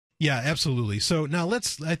Yeah, absolutely. So now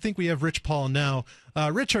I think we have Rich Paul now.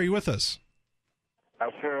 Rich, are you with us? I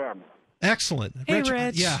sure am. Excellent. Hey,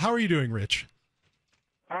 Rich. Yeah, how are you doing, Rich?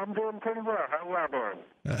 I'm doing pretty well. How are you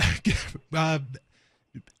doing?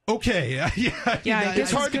 Okay. Yeah,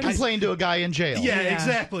 It's hard to complain to a guy in jail. Yeah,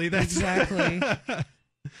 exactly. That's exactly.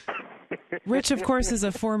 Rich, of course,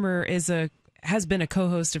 has been a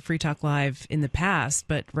co-host of Free Talk Live in the past,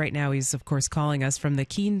 but right now he's, of course, calling us from the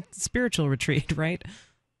Keene Spiritual Retreat, right?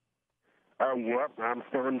 Yep, I'm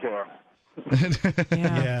still in jail.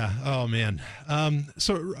 Yeah. Oh man.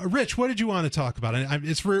 So, Rich, what did you want to talk about?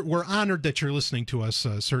 We're honored that you're listening to us,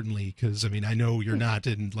 certainly, because I know you're not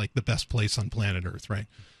in like the best place on planet Earth, right?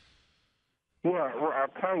 Yeah. Well, I'll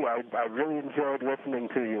tell you, I really enjoyed listening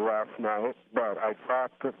to you last night, but I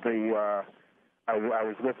thought that I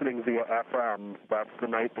was listening via FM. That's the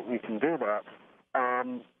night that we can do that.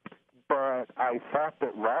 But I thought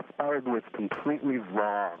that Rothbard was completely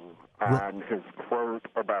wrong on his quote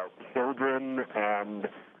about children and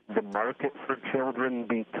the market for children,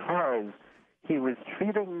 because he was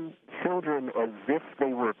treating children as if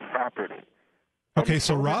they were property. Okay,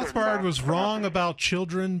 so Rothbard was wrong about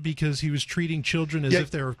children because he was treating children as if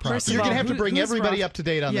they were property. You're going to have to bring everybody up to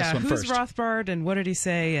date on this one first. Who's Rothbard and what did he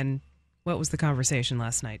say and what was the conversation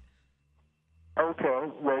last night? Okay,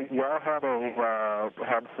 well, y'all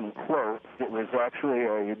had some quotes. It was actually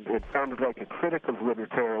it sounded like a critic of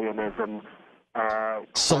libertarianism.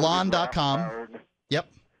 Salon.com. Yep.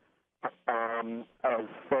 As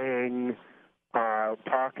saying,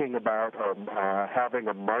 talking about having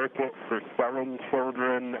a market for selling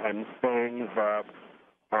children and saying that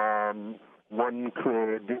one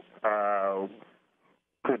could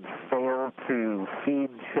fail to feed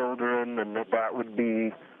children and that would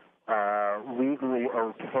be legally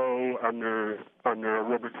okay under a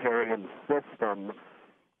libertarian system,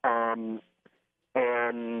 and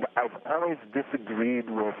I've always disagreed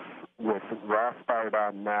with Rothbard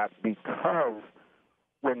on that, because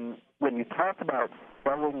when you talk about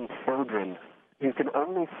selling children, you can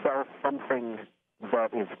only sell something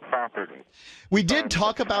that is property. We did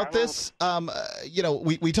talk about this.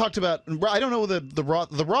 We talked about. I don't know, the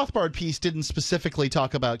Rothbard piece didn't specifically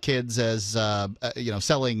talk about kids as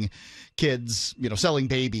selling kids, selling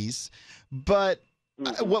babies, but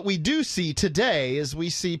what we do see today is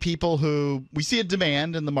we see a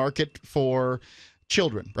demand in the market for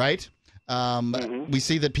children, right? We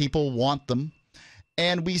see that people want them.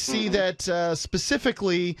 And we see that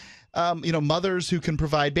specifically, mothers who can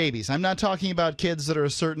provide babies. I'm not talking about kids that are a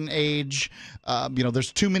certain age.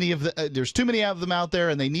 There's too many of them out there,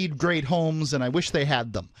 and they need great homes, and I wish they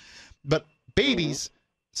had them. But babies,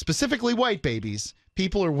 specifically white babies,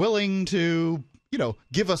 people are willing to,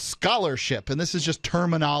 give a scholarship, and this is just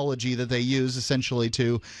terminology that they use essentially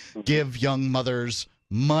to give young mothers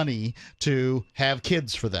money to have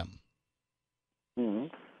kids for them.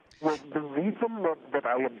 Well, the reason that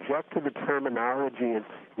I object to the terminology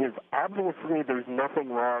is obviously there's nothing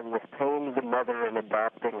wrong with paying the mother and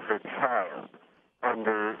adopting her child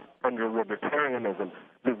under libertarianism.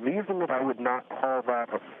 The reason that I would not call that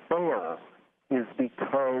a sale is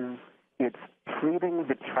because it's treating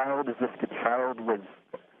the child as if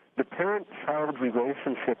the parent-child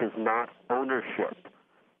relationship is not ownership.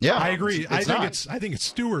 Yeah, I agree. I think it's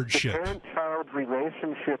stewardship. The parent-child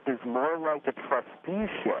relationship is more like a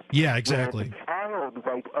trusteeship. Yeah, exactly. The child,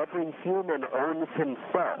 like every human, owns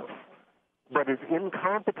himself, but is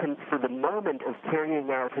incompetent for the moment of carrying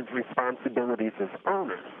out his responsibilities as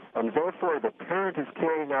owner. And therefore, the parent is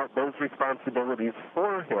carrying out those responsibilities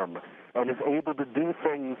for him and is able to do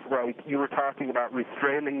things like you were talking about,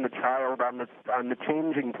 restraining the child on the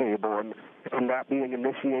changing table and that being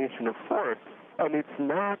initiation of force. And it's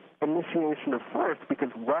not initiation of force because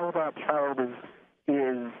while that child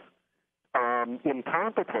is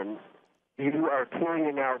incompetent, you are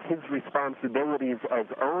carrying out his responsibilities as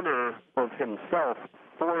owner of himself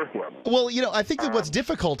for him. Well, I think that what's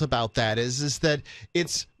difficult about that is that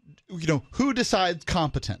it's, who decides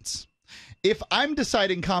competence? If I'm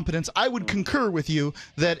deciding competence, I would concur with you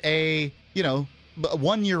that a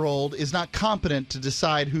 1-year-old is not competent to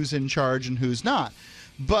decide who's in charge and who's not.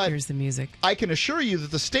 But here's the music. I can assure you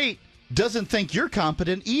that the state doesn't think you're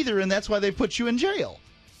competent either, and that's why they put you in jail.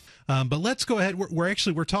 But let's go ahead.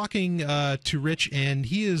 We're talking to Rich, and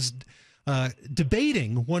he is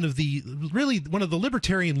debating one of the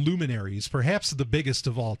libertarian luminaries, perhaps the biggest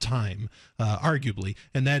of all time, arguably,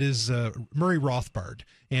 and that is Murray Rothbard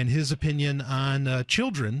and his opinion on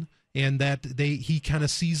children, and that he kind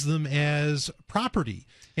of sees them as property.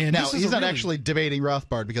 And now he's not actually debating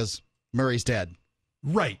Rothbard because Murray's dead.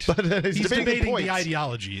 Right. But he's debating points. the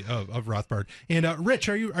ideology of Rothbard. And Rich,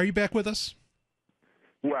 are you back with us?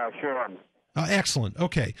 Yeah, sure. Excellent.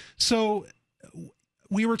 Okay. So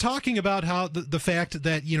we were talking about how the fact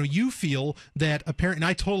that, you feel that a parent, and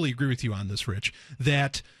I totally agree with you on this, Rich,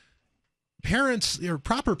 that parents or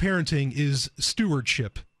proper parenting is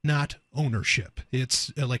stewardship, not ownership.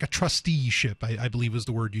 It's like a trusteeship, I believe was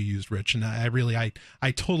the word you used, Rich. And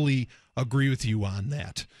I totally agree with you on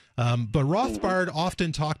that. But Rothbard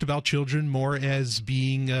often talked about children more as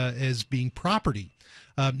being property.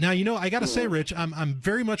 Now, I got to say, Rich, I'm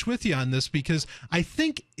very much with you on this, because I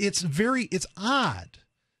think it's odd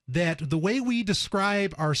that the way we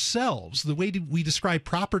describe ourselves, the way we describe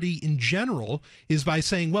property in general, is by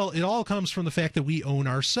saying, well, it all comes from the fact that we own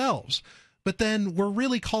ourselves. But then we're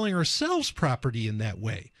really calling ourselves property in that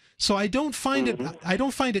way. So I don't find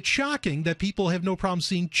it shocking that people have no problem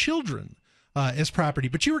seeing children as property.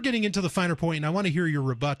 But you were getting into the finer point, and I want to hear your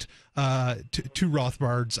rebut to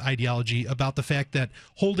Rothbard's ideology about the fact that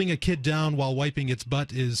holding a kid down while wiping its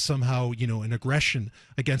butt is somehow, an aggression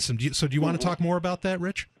against them. Do you want to talk more about that,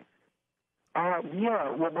 Rich?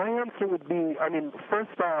 Yeah. Well, my answer would be,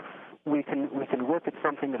 first off, we can look at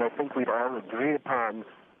something that I think we'd all agree upon,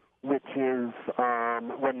 which is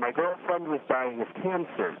when my girlfriend was dying of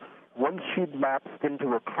cancer, once she'd lapsed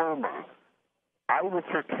into a coma, I was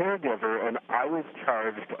her caregiver, and I was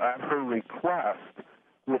charged at her request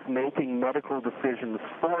with making medical decisions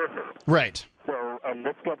for her. Right. So, and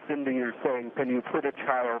this gets into your saying, can you put a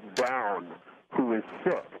child down who is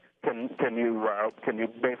sick? Can you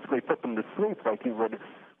basically put them to sleep like you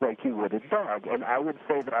would a dog? And I would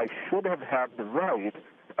say that I should have had the right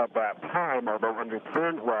at that time, although under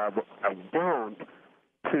current law I don't,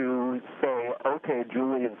 to say, okay,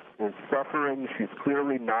 Julie is suffering. She's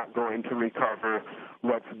clearly not going to recover.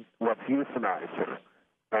 Let's euthanize her.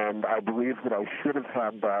 And I believe that I should have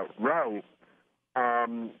had that right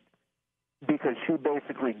because she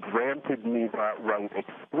basically granted me that right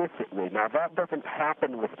explicitly. Now, that doesn't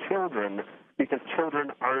happen with children because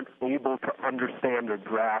children aren't able to understand or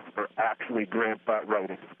grasp or actually grant that right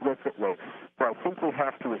explicitly. So I think we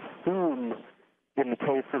have to assume, in the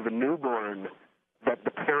case of a newborn, that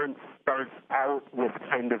the parent starts out with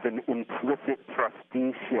kind of an implicit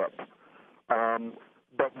trusteeship,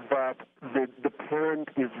 but that the parent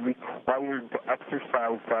is required to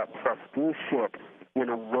exercise that trusteeship in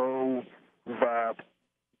a way that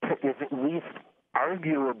is at least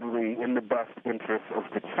arguably in the best interest of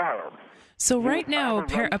the child. So right now,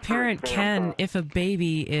 a parent can, if a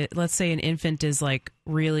baby, let's say an infant is like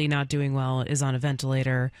really not doing well, is on a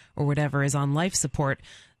ventilator or whatever, is on life support,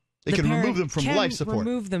 They can remove them from life support.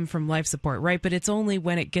 Remove them from life support, right? But it's only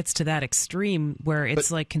when it gets to that extreme where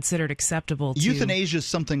it's like considered acceptable. Euthanasia is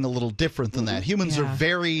something a little different than that. Humans are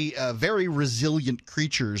very, very resilient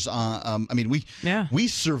creatures. We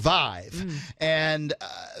survive, and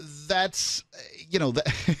that's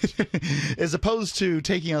as opposed to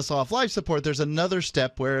taking us off life support. There's another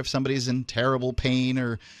step where if somebody's in terrible pain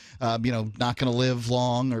or not going to live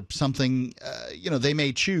long or something, they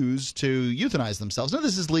may choose to euthanize themselves. Now,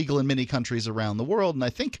 this is legal in many countries around the world, and I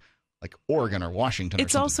think like Oregon or Washington.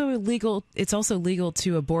 It's also illegal. It's also legal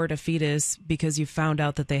to abort a fetus because you found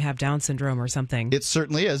out that they have Down syndrome or something. It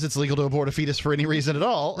certainly is. It's legal to abort a fetus for any reason at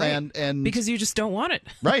all, right. and because you just don't want it.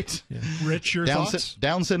 Right. Yeah. Rich, your thoughts?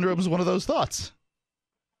 Down syndrome is one of those thoughts.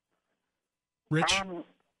 Rich.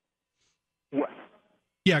 Yes.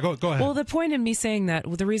 Yeah, go ahead. Well, the point in me saying that,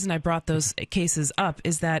 the reason I brought those cases up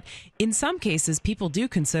is that in some cases, people do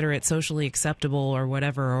consider it socially acceptable or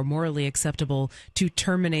whatever, or morally acceptable to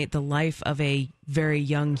terminate the life of a very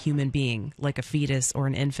young human being, like a fetus or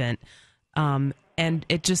an infant. And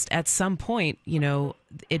it just, at some point,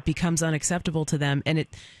 it becomes unacceptable to them. And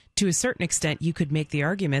to a certain extent, you could make the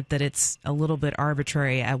argument that it's a little bit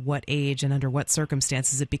arbitrary at what age and under what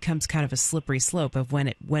circumstances. It becomes kind of a slippery slope of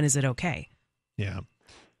when is it okay. Yeah.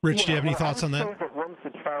 Rich, do you have any thoughts on that? I would say that once a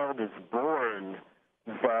child is born,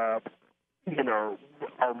 that,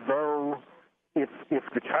 although if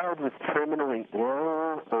the child was terminally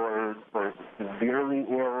ill or severely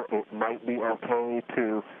ill, it might be okay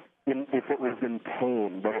to, if it was in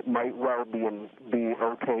pain, that it might well be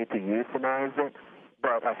okay to euthanize it.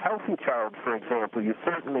 But a healthy child, for example, you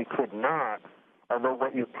certainly could not, although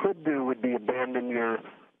what you could do would be abandon your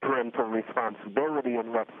parental responsibility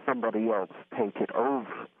and let somebody else take it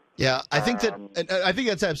over. Yeah, I think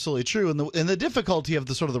that's absolutely true. And the difficulty of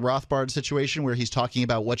the sort of the Rothbard situation, where he's talking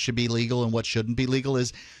about what should be legal and what shouldn't be legal,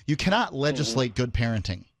 is you cannot legislate good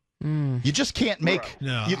parenting. You just can't make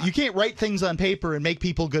you can't write things on paper and make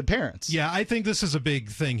people good parents. Yeah, I think this is a big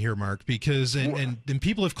thing here, Mark, because and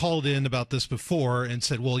people have called in about this before and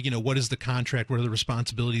said, well, what is the contract? What are the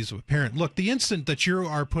responsibilities of a parent? Look, the instant that you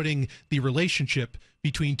are putting the relationship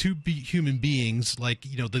between two human beings, like,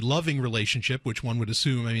 the loving relationship, which one would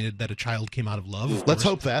assume, that a child came out of love. Let's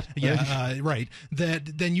hope that. Yeah, right.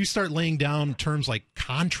 That then you start laying down terms like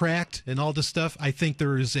contract and all this stuff. I think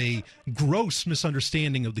there is a gross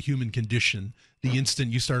misunderstanding of the human condition the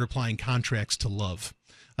instant you start applying contracts to love.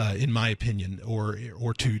 In my opinion, or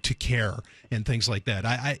to care and things like that.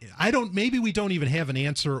 I don't. Maybe we don't even have an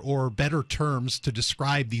answer or better terms to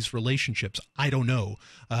describe these relationships. I don't know.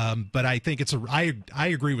 But I think I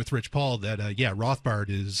agree with Rich Paul that Rothbard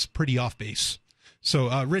is pretty off base. So,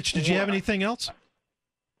 Rich, did you have anything else?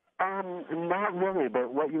 Not really.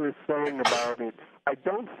 But what you were saying about it, I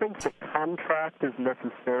don't think that contract is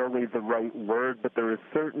necessarily the right word, but there is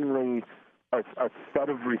certainly a set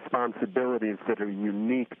of responsibilities that are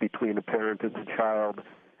unique between a parent and a child,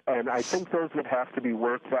 and I think those would have to be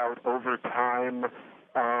worked out over time,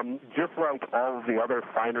 just like all of the other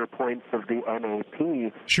finer points of the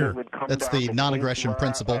NAP. Sure, would come that's down the to non-aggression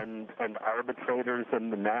principle. And arbitrators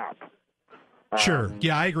and the NAP. Sure.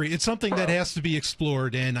 Yeah, I agree. It's something that has to be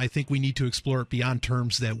explored, and I think we need to explore it beyond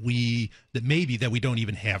terms that we don't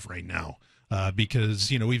even have right now.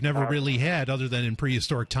 Because we've never really had, other than in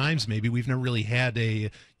prehistoric times, maybe we've never really had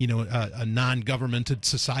a non-governmented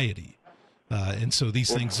society, and so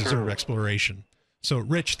these things deserve exploration. So,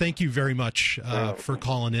 Rich, thank you very much for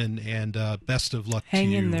calling in, and best of luck. Hang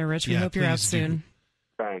to in you. there, Rich. We hope you're out soon.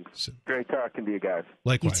 Thanks. Great talking to you guys.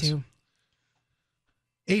 Likewise. You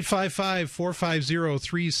too.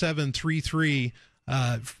 855-450-3733.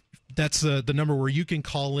 That's the number where you can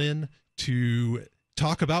call in to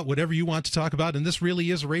talk about whatever you want to talk about. And this really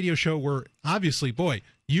is a radio show where, obviously,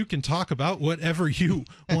 you can talk about whatever you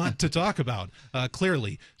want to talk about,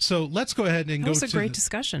 clearly. So let's go ahead and go to... That was a great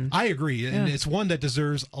discussion. I agree. And it's one that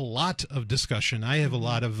deserves a lot of discussion. I have a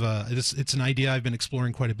lot of... it's an idea I've been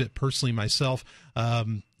exploring quite a bit personally myself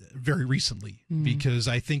very recently, because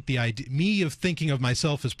I think the idea... Me of thinking of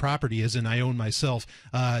myself as property, as in I own myself,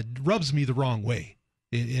 rubs me the wrong way.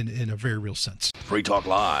 In a very real sense. Free Talk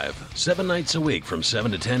Live, 7 nights a week from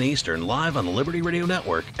 7 to 10 Eastern, live on the Liberty Radio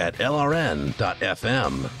Network at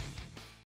LRN.FM.